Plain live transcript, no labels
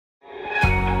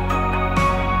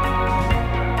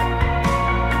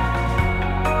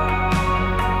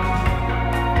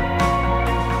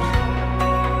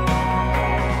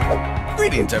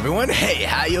Greetings, everyone. Hey,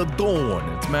 how you doing?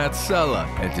 It's Matt Sella,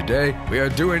 and today we are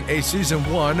doing a Season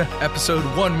 1, Episode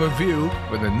 1 review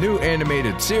for the new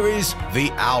animated series, The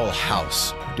Owl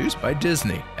House, produced by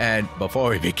Disney. And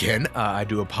before we begin, I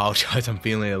do apologize. I'm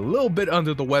feeling a little bit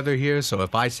under the weather here, so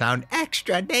if I sound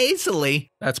extra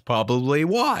nasally, that's probably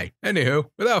why. Anywho,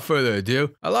 without further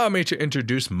ado, allow me to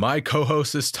introduce my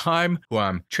co-host this time, who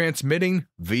I'm transmitting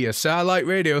via satellite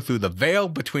radio through the veil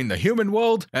between the human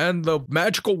world and the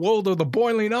magical world of the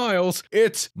Boiling Isles.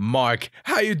 It's Marc.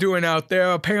 How you doing out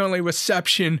there? Apparently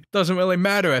reception doesn't really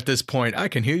matter at this point. I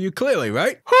can hear you clearly,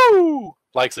 right? Whoo!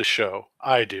 Likes the show.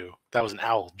 I do. That was an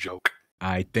owl joke.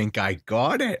 I think I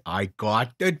got it. I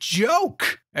got the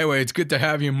joke. Anyway, it's good to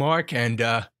have you, Marc, and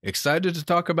excited to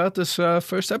talk about this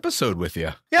first episode with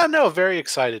you. Yeah, no, very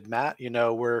excited, Matt. You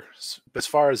know, we're, as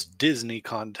far as Disney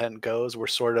content goes, we're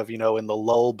sort of, in the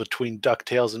lull between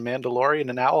DuckTales and Mandalorian,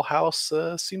 and Owl House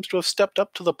seems to have stepped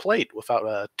up to the plate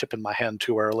without tipping my hand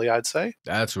too early, I'd say.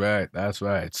 That's right. That's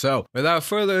right. So, without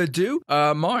further ado,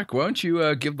 Marc, why don't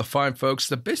you give the fine folks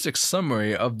the basic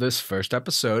summary of this first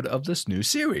episode of this new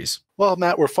series? Well,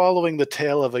 Matt, we're following the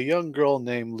tale of a young girl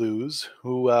named Luz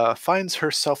who finds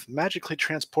herself magically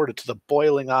transported to the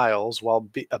Boiling Isles while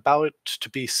about to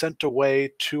be sent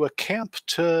away to a camp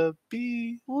to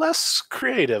be less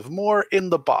creative, more in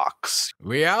the box.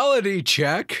 Reality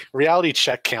check. Reality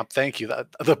check camp. Thank you.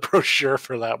 The brochure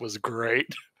for that was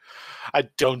great. I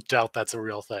don't doubt that's a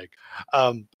real thing.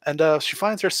 And she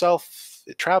finds herself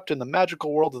trapped in the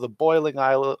magical world of the Boiling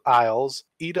Isles,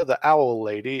 Ida the Owl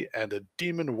Lady, and a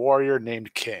demon warrior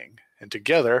named King. And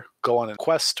together go on a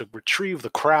quest to retrieve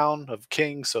the crown of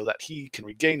King so that he can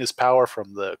regain his power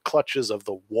from the clutches of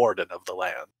the Warden of the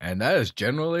land. And that is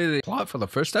generally the plot for the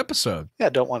first episode. Yeah,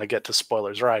 don't want to get to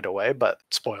spoilers right away, but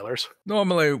spoilers.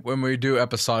 Normally, when we do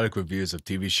episodic reviews of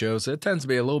TV shows, it tends to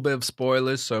be a little bit of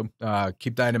spoilers, so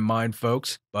keep that in mind,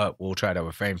 folks, but we'll try to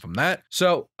refrain from that.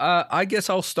 So, I guess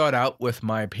I'll start out with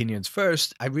my opinions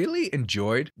first. I really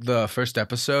enjoyed the first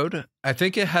episode. I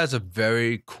think it has a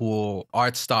very cool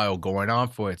art style going on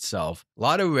for itself. A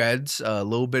lot of reds, a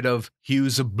little bit of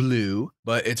hues of blue,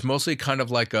 but it's mostly kind of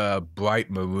like a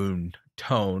bright maroon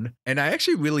tone. And I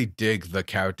actually really dig the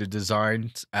character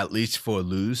designs, at least for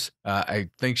Luz. I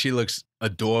think she looks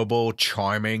adorable,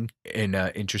 charming in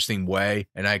an interesting way.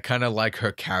 And I kind of like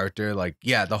her character. Like,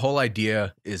 yeah, the whole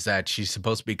idea is that she's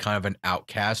supposed to be kind of an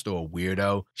outcast or a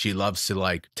weirdo. She loves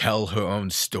to tell her own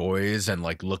stories and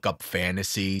look up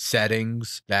fantasy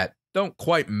settings that don't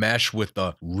quite mesh with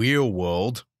the real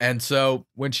world. And so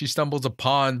when she stumbles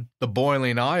upon the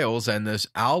Boiling Isles and this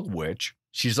owl witch,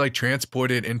 she's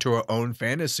transported into her own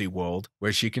fantasy world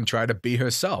where she can try to be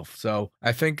herself. So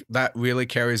I think that really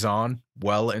carries on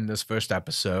well in this first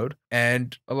episode.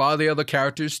 And a lot of the other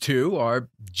characters too are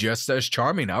just as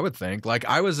charming, I would think.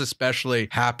 I was especially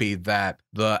happy that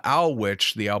the owl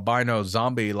witch, the albino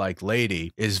zombie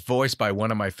lady, is voiced by one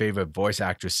of my favorite voice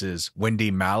actresses,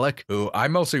 Wendy Malick, who I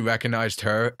mostly recognized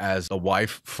her as the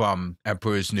wife from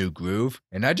Emperor's New Groove.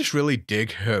 And I just really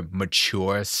dig her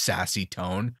mature, sassy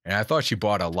tone. And I thought she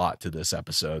brought a lot to this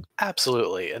episode.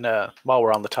 Absolutely. And while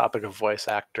we're on the topic of voice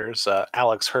actors,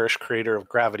 Alex Hirsch, creator of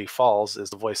Gravity Falls,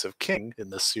 is the voice of King in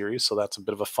this series, so that's a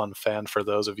bit of a fun fan for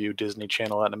those of you Disney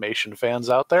Channel animation fans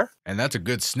out there. And that's a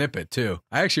good snippet, too.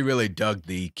 I actually really dug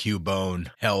the Cubone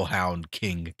Hellhound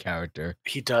King character.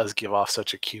 He does give off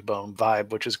such a Cubone vibe,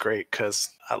 which is great,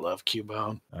 because I love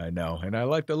Cubone. I know, and I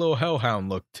like the little Hellhound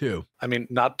look, too. I mean,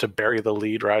 not to bury the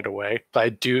lead right away, but I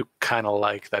do kind of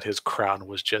like that his crown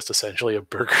was just essentially a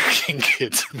Burger King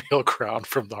kids meal crown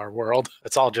from our world.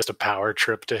 It's all just a power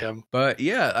trip to him. But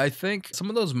yeah, I think some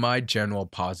of those my general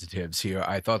positives here.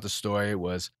 I thought the story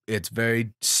it's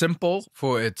very simple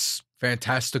for its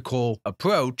fantastical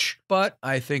approach, but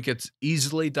I think it's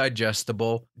easily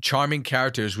digestible, charming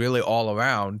characters really all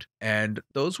around, and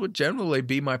those would generally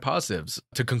be my positives.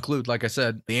 To conclude, like I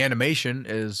said, the animation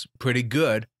is pretty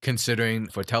good considering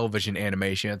for television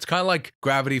animation. It's kind of like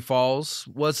Gravity Falls,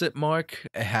 was it, Marc?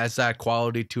 It has that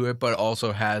quality to it, but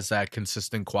also has that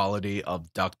consistent quality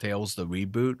of DuckTales, the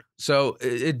reboot. So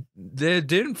there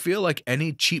didn't feel like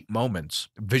any cheap moments,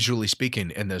 visually speaking,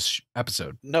 in this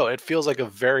episode. No, it feels like a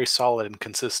very solid and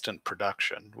consistent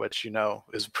production, which,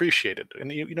 is appreciated.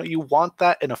 And, you want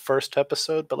that in a first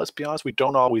episode, but let's be honest, we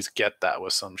don't always get that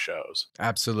with some shows.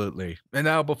 Absolutely. And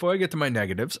now, before I get to my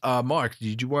negatives, Marc,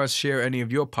 did you want to share any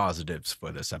of your positives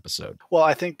for this episode? Well,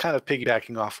 I think kind of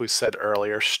piggybacking off we said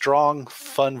earlier, strong,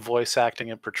 fun voice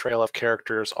acting and portrayal of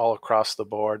characters all across the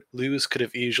board. Luz could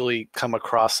have easily come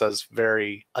across as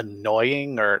very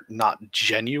annoying or not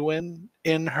genuine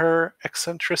in her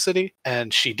eccentricity,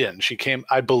 and she didn't. She came,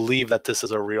 I believe that this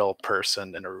is a real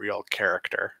person and a real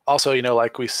character. Also,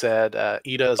 like we said,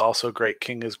 Ida is also great.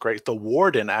 King is great. The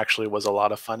Warden actually was a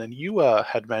lot of fun. And you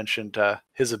had mentioned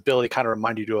his ability kind of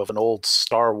reminded you of an old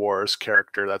Star Wars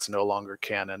character that's no longer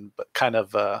canon, but kind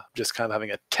of just kind of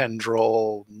having a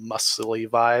tendril, muscly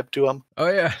vibe to him. Oh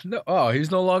yeah, no. Oh,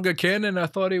 he's no longer canon. I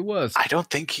thought he was. I don't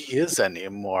think he is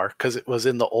anymore because it was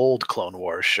in the old Clone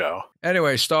Wars show.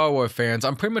 Anyway, Star Wars fans,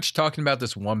 I'm pretty much talking about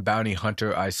this one bounty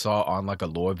hunter I saw on like a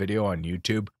lore video on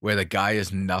YouTube where the guy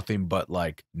is nothing but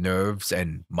like nerves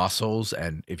and muscles,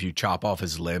 and if you chop off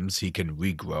his limbs, he can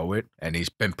regrow it, and he's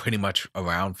been pretty much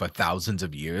around for thousands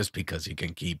of years because he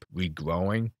can keep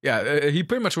regrowing. Yeah, he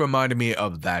pretty much reminded me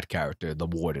of that character, the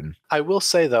Warden. I will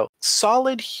say though,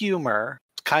 solid humor,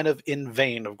 kind of in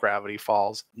vein of Gravity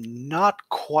Falls, not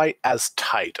quite as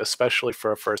tight, especially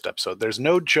for a first episode. There's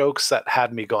no jokes that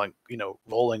had me going,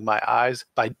 rolling my eyes,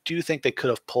 but I do think they could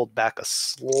have pulled back a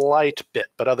slight bit.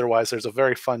 But otherwise, there's a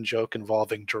very fun joke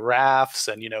involving giraffes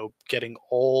and, getting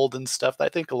old and stuff that I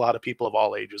think a lot of people of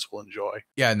all ages will enjoy.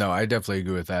 Yeah, no, I definitely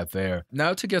agree with that there.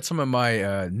 Now to get some of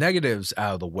my negatives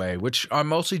out of the way, which are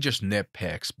mostly just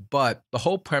nitpicks, but the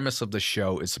whole premise of the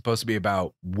show is supposed to be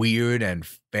about weird and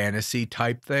fantasy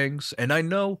type things. And I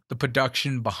know the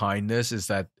production behind this is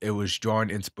that it was drawing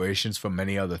inspirations from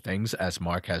many other things, as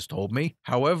Marc has told me.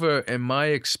 However, in my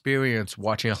experience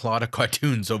watching a lot of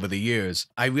cartoons over the years,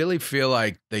 I really feel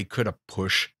like they could have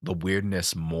pushed the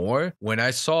weirdness more. When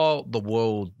I saw the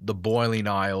world, the boiling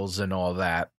isles and all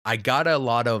that, I got a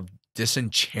lot of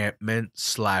disenchantment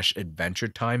 / Adventure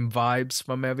Time vibes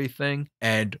from everything.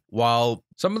 And while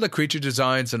some of the creature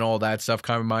designs and all that stuff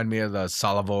kind of remind me of the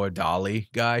Salvador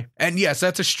Dali guy, and yes,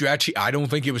 that's a stretch. I don't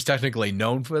think he was technically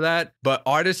known for that, but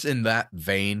artists in that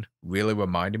vein really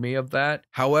reminded me of that.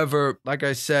 However, like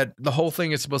I said, the whole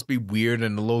thing is supposed to be weird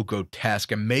and a little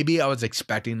grotesque, and maybe I was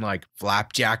expecting like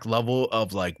Flapjack level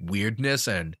of like weirdness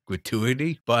and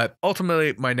gratuity, but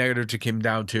ultimately my negative to came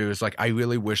down to is like I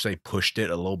really wish they pushed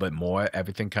it a little bit more.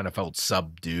 Everything kind of felt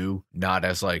subdued, not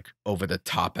as like over the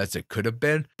top as it could have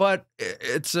been, but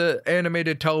it's an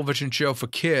animated television show for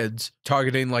kids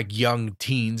targeting like young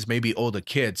teens, maybe older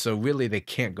kids, so really they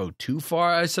can't go too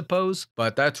far, I suppose,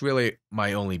 but that's really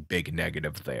my only big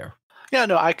negative there. Yeah,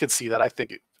 no, I could see that. I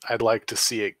think I'd like to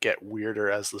see it get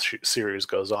weirder as the series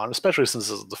goes on, especially since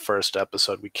this is the first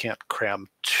episode. We can't cram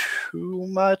too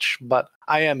much, but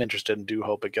I am interested and do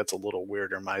hope it gets a little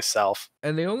weirder myself.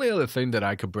 And the only other thing that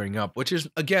I could bring up, which is,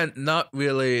 again, not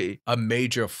really a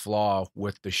major flaw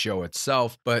with the show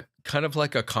itself, but kind of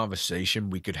like a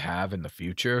conversation we could have in the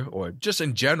future, or just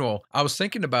in general, I was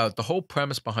thinking about the whole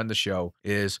premise behind the show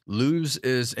is Luz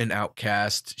is an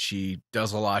outcast. She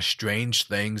does a lot of strange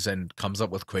things and comes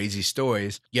up with crazy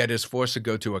stories, yet is forced to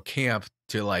go to a camp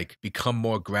to like become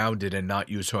more grounded and not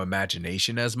use her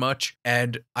imagination as much.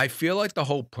 And I feel like the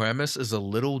whole premise is a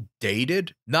little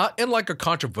dated, not in like a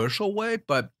controversial way,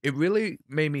 but it really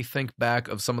made me think back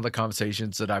of some of the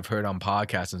conversations that I've heard on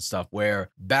podcasts and stuff where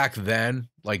back then,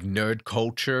 like nerd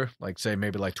culture, like say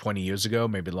maybe like 20 years ago,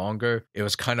 maybe longer, it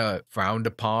was kind of frowned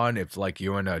upon if like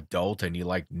you're an adult and you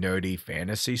like nerdy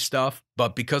fantasy stuff.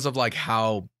 But because of like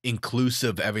how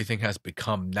inclusive everything has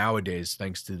become nowadays,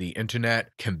 thanks to the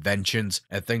internet, conventions,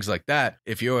 and things like that,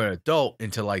 if you're an adult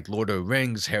into like Lord of the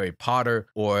Rings, Harry Potter,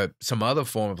 or some other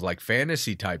form of like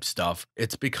fantasy type stuff,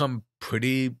 it's become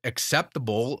pretty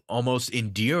acceptable, almost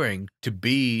endearing to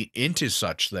be into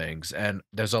such things. And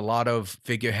there's a lot of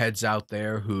figureheads out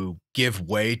there who give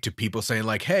way to people saying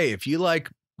like, hey, if you like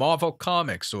Marvel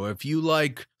comics or if you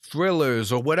like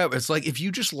thrillers or whatever, it's like if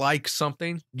you just like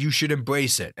something, you should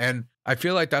embrace it. And I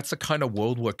feel like that's the kind of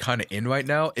world we're kind of in right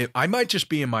now. I might just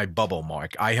be in my bubble,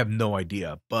 Marc. I have no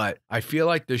idea. But I feel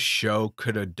like this show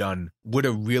would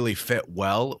have really fit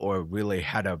well, or really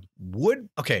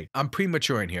okay, I'm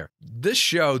premature in here. This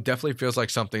show definitely feels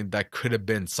like something that could have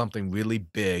been something really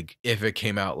big if it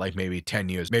came out like maybe 10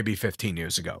 years, maybe 15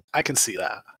 years ago. I can see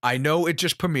that. I know it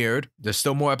just premiered. There's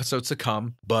still more episodes to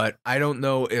come, but I don't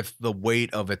know if the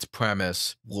weight of its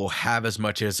premise will have as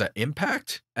much as an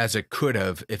impact as it could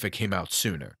have if it came out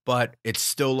sooner. But it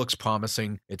still looks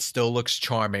promising. It still looks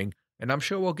charming. And I'm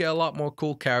sure we'll get a lot more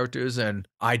cool characters and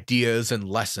ideas and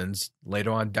lessons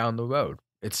later on down the road.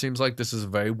 It seems like this is a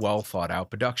very well thought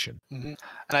out production. Mm-hmm.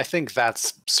 And I think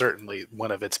that's certainly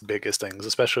one of its biggest things,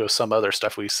 especially with some other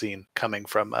stuff we've seen coming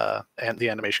from the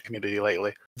animation community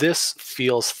lately. This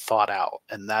feels thought out,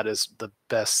 and that is the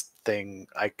best thing.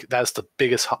 That's the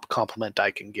biggest compliment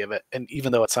I can give it. And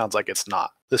even though it sounds like it's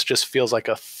not, this just feels like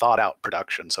a thought out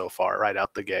production so far, right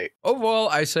out the gate. Overall,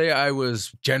 I say I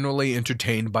was generally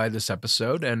entertained by this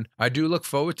episode, and I do look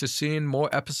forward to seeing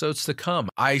more episodes to come.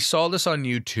 I saw this on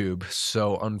YouTube,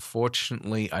 so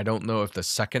unfortunately, I don't know if the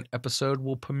second episode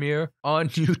will premiere on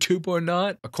YouTube or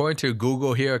not. According to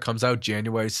Google here, it comes out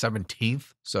January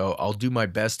 17th, so I'll do my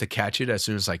best to catch it as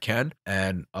soon as I can,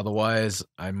 and otherwise,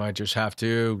 I might just have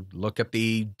to look at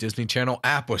the Disney Channel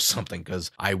app or something,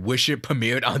 because I wish it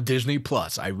premiered on Disney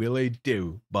Plus. I really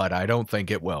do, but I don't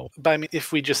think it will. But I mean,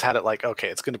 if we just had it like, okay,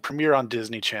 it's going to premiere on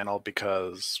Disney Channel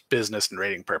because business and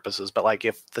rating purposes, but like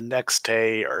if the next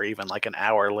day or even like an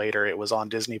hour later it was on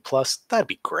Disney Plus, that'd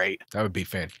be great. That would be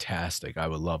fantastic. I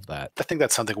would love that. I think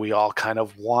that's something we all kind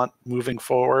of want moving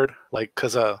forward. Like,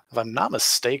 because if I'm not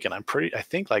mistaken, I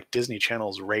think like Disney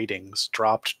Channel's ratings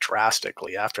dropped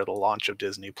drastically after the launch of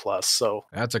Disney Plus. So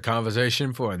that's a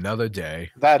conversation for another day.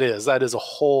 That is a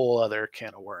whole other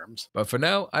can of worms. But for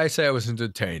now, I say I was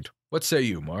entertained. What say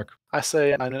you, Mark? I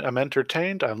say I'm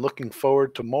entertained. I'm looking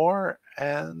forward to more.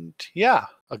 And yeah,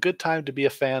 a good time to be a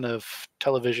fan of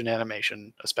television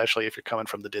animation, especially if you're coming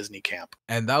from the Disney camp.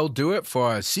 And that'll do it for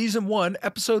our Season 1,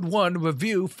 Episode 1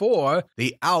 review for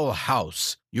The Owl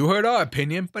House. You heard our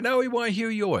opinion, but now we want to hear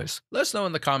yours. Let us know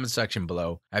in the comment section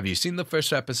below. Have you seen the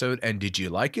first episode and did you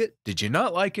like it? Did you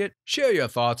not like it? Share your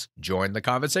thoughts. Join the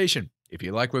conversation. If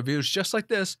you like reviews just like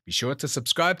this, be sure to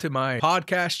subscribe to my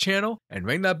podcast channel and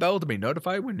ring that bell to be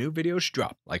notified when new videos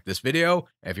drop. Like this video,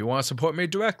 if you want to support me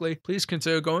directly, please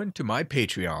consider going to my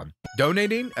Patreon.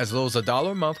 Donating as little as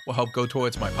 $1 a month will help go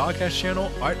towards my podcast channel,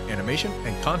 art, animation,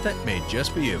 and content made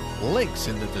just for you. Links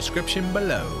in the description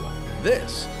below.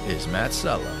 This is Matt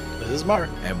Sella. This is Marc.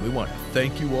 And we want to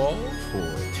thank you all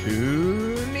for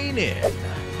tuning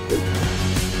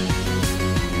in.